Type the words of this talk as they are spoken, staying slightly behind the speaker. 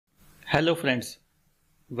Hello friends,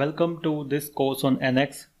 welcome to this course on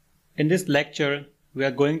NX. In this lecture, we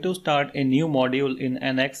are going to start a new module in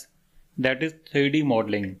NX, that is 3D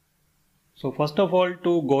modeling. So first of all,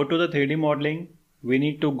 to go to the 3D modeling, we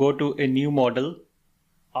need to go to a new model.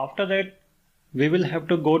 After that, we will have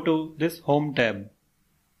to go to this Home tab.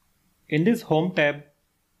 In this Home tab,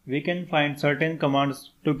 we can find certain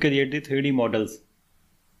commands to create the 3D models.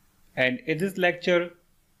 And in this lecture,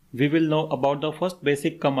 we will know about the first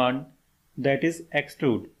basic command, that is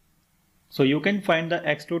extrude. So you can find the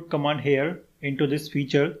extrude command here into this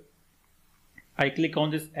feature. I click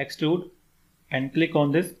on this extrude and click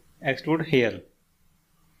on this extrude here.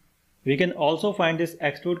 We can also find this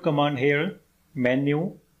extrude command here,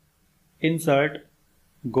 menu, insert,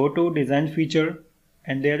 go to design feature,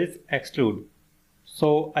 and there is extrude.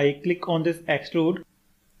 So I click on this extrude,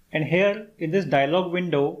 and here in this dialog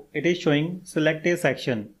window it is showing select a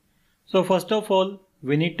section. So first of all,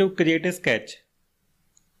 we need to create a sketch.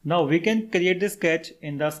 Now we can create this sketch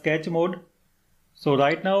in the sketch mode. So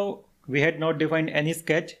right now we had not defined any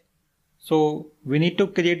sketch. So we need to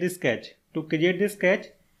create this sketch. To create this sketch,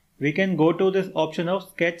 we can go to this option of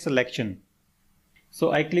sketch selection.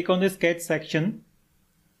 So I click on the sketch section.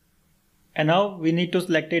 And now we need to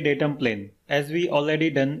select a datum plane as we already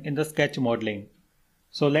done in the sketch modeling.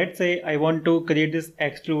 So let's say I want to create this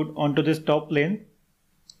extrude onto this top plane.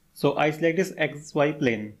 So I select this XY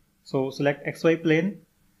plane. So select XY plane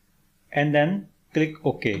and then click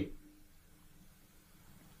OK.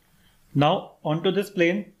 Now onto this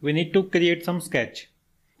plane we need to create some sketch.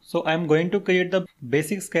 So I am going to create the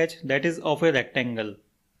basic sketch, that is of a rectangle.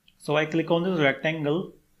 So I click on this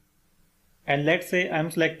rectangle and let's say I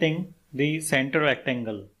am selecting the center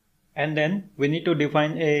rectangle, and then we need to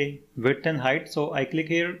define a width and height. So I click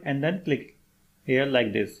here and then click here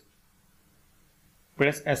like this.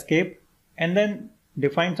 Press escape and then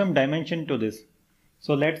define some dimension to this.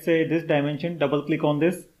 So let's say this dimension, double click on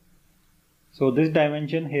this. So this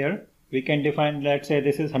dimension here we can define, let's say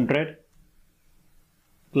this is 100,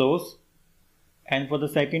 close. And for the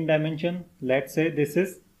second dimension, let's say this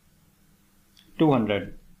is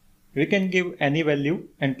 200. We can give any value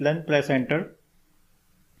and then press enter,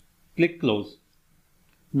 click close.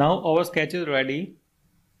 Now our sketch is ready.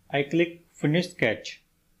 I click finish sketch.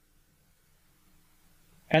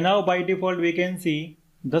 And now by default we can see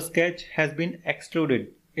the sketch has been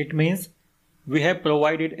extruded. It means we have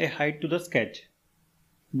provided a height to the sketch.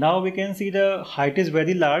 Now we can see the height is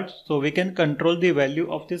very large, so we can control the value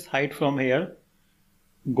of this height from here.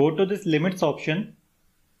 Go to this limits option.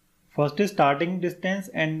 First is starting distance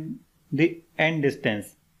and the end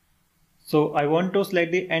distance. So I want to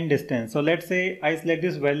select the end distance. So let's say I select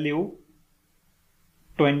this value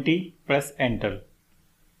 20, press enter.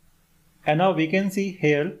 And now we can see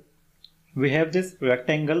here we have this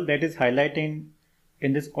rectangle that is highlighted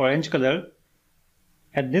in this orange color,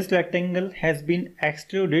 and this rectangle has been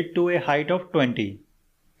extruded to a height of 20,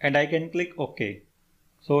 and I can click OK.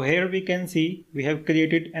 So here we can see we have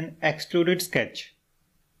created an extruded sketch.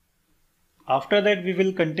 After that we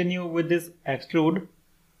will continue with this extrude.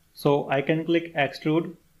 So I can click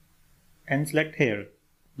extrude and select here.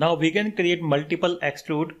 Now we can create multiple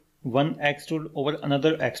extrude, one extrude over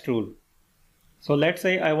another extrude. So let's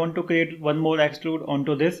say I want to create one more extrude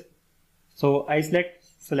onto this. So I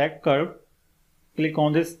select curve, click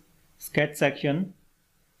on this sketch section,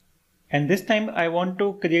 and this time I want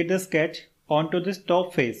to create the sketch onto this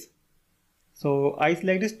top face. So I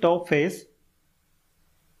select this top face,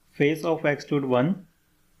 face of extrude 1,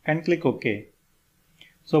 and click OK.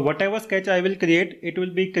 So whatever sketch I will create, it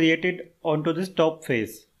will be created onto this top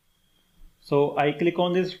face. So I click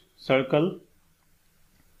on this circle,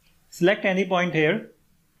 select any point here.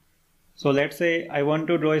 So let's say I want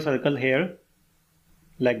to draw a circle here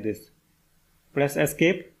like this. Press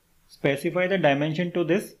escape, specify the dimension to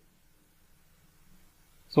this.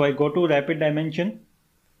 So I go to rapid dimension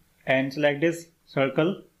and select this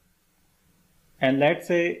circle, and let's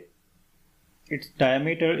say its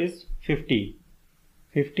diameter is 50.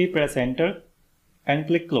 Press enter and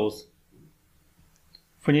click close.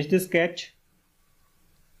 Finish the sketch.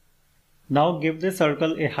 Now give this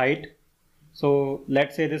circle a height. So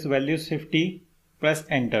let's say this value is 50, press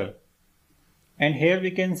enter. And here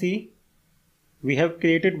we can see we have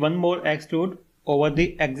created one more extrude over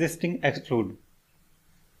the existing extrude.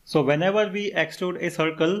 So whenever we extrude a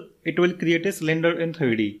circle, it will create a cylinder in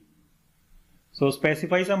 3D. So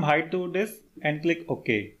specify some height to this and click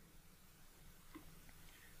OK.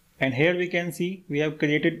 And here we can see we have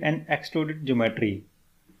created an extruded geometry.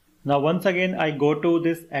 Now once again I go to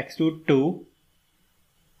this extrude 2.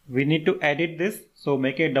 We need to edit this, so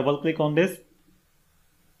make a double click on this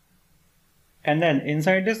And then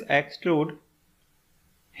inside this extrude,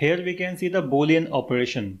 here we can see the Boolean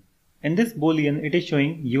operation. In this Boolean, it is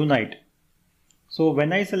showing unite. So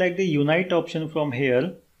when I select the unite option from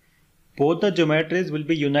here, both the geometries will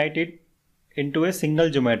be united into a single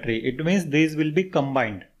geometry. It means these will be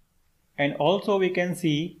combined. And also we can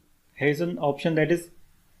see here's an option that is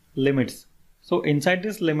limits. So inside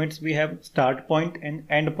this limits we have start point and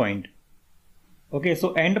end point. Okay,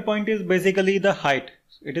 so end point is basically the height.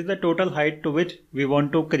 It is the total height to which we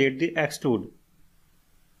want to create the extrude.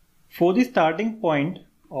 For the starting point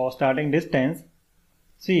or starting distance,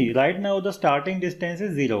 see right now the starting distance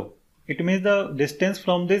is 0. It means the distance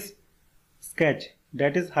from this sketch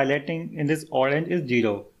that is highlighting in this orange is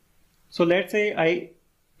 0. So let's say I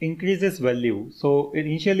increase this value. So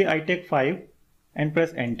initially I take 5 and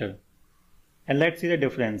press enter. And let's see the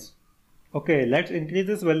difference. Okay, let's increase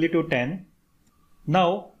this value to 10.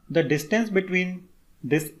 Now the distance between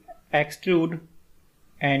this extrude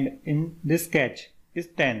and in this sketch is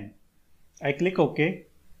 10. I click OK.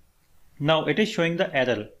 Now it is showing the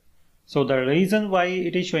error. So the reason why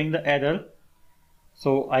it is showing the error,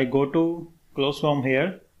 so I go to close from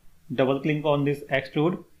here, double click on this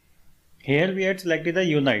extrude. Here we had selected the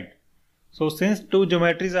unite. So since two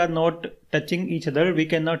geometries are not touching each other, we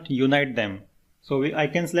cannot unite them. So I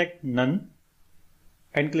can select none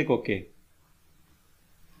and click OK.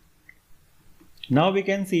 Now we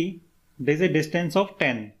can see there is a distance of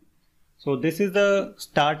 10. So this is the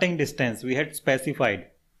starting distance we had specified.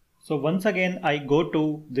 So once again I go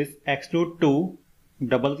to this extrude 2,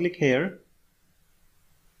 double click here,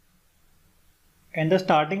 and the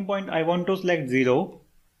starting point I want to select 0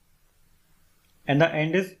 and the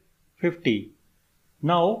end is 50.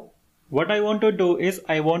 Now what I want to do is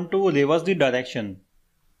I want to reverse the direction.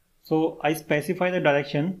 So I specify the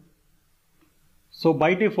direction. So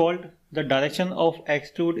by default the direction of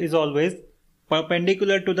extrude is always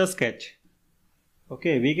perpendicular to the sketch.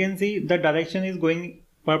 Okay, we can see the direction is going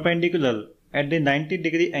perpendicular at the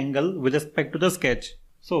 90-degree angle with respect to the sketch.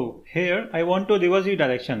 So here I want to reverse the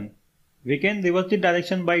direction. We can reverse the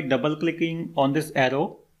direction by double clicking on this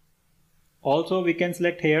arrow. Also we can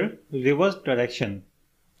select here reverse direction.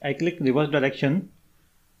 I click reverse direction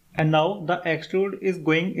and now the extrude is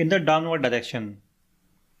going in the downward direction.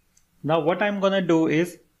 Now what I'm gonna do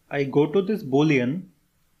is I go to this Boolean,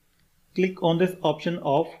 click on this option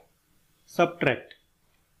of subtract.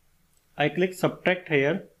 I click subtract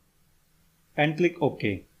here and click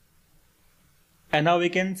OK. And now we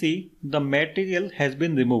can see the material has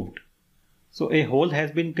been removed. So a hole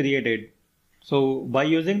has been created. So by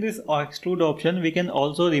using this extrude option, we can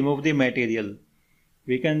also remove the material.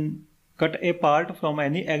 We can cut a part from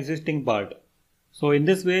any existing part. So in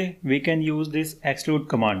this way, we can use this extrude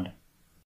command.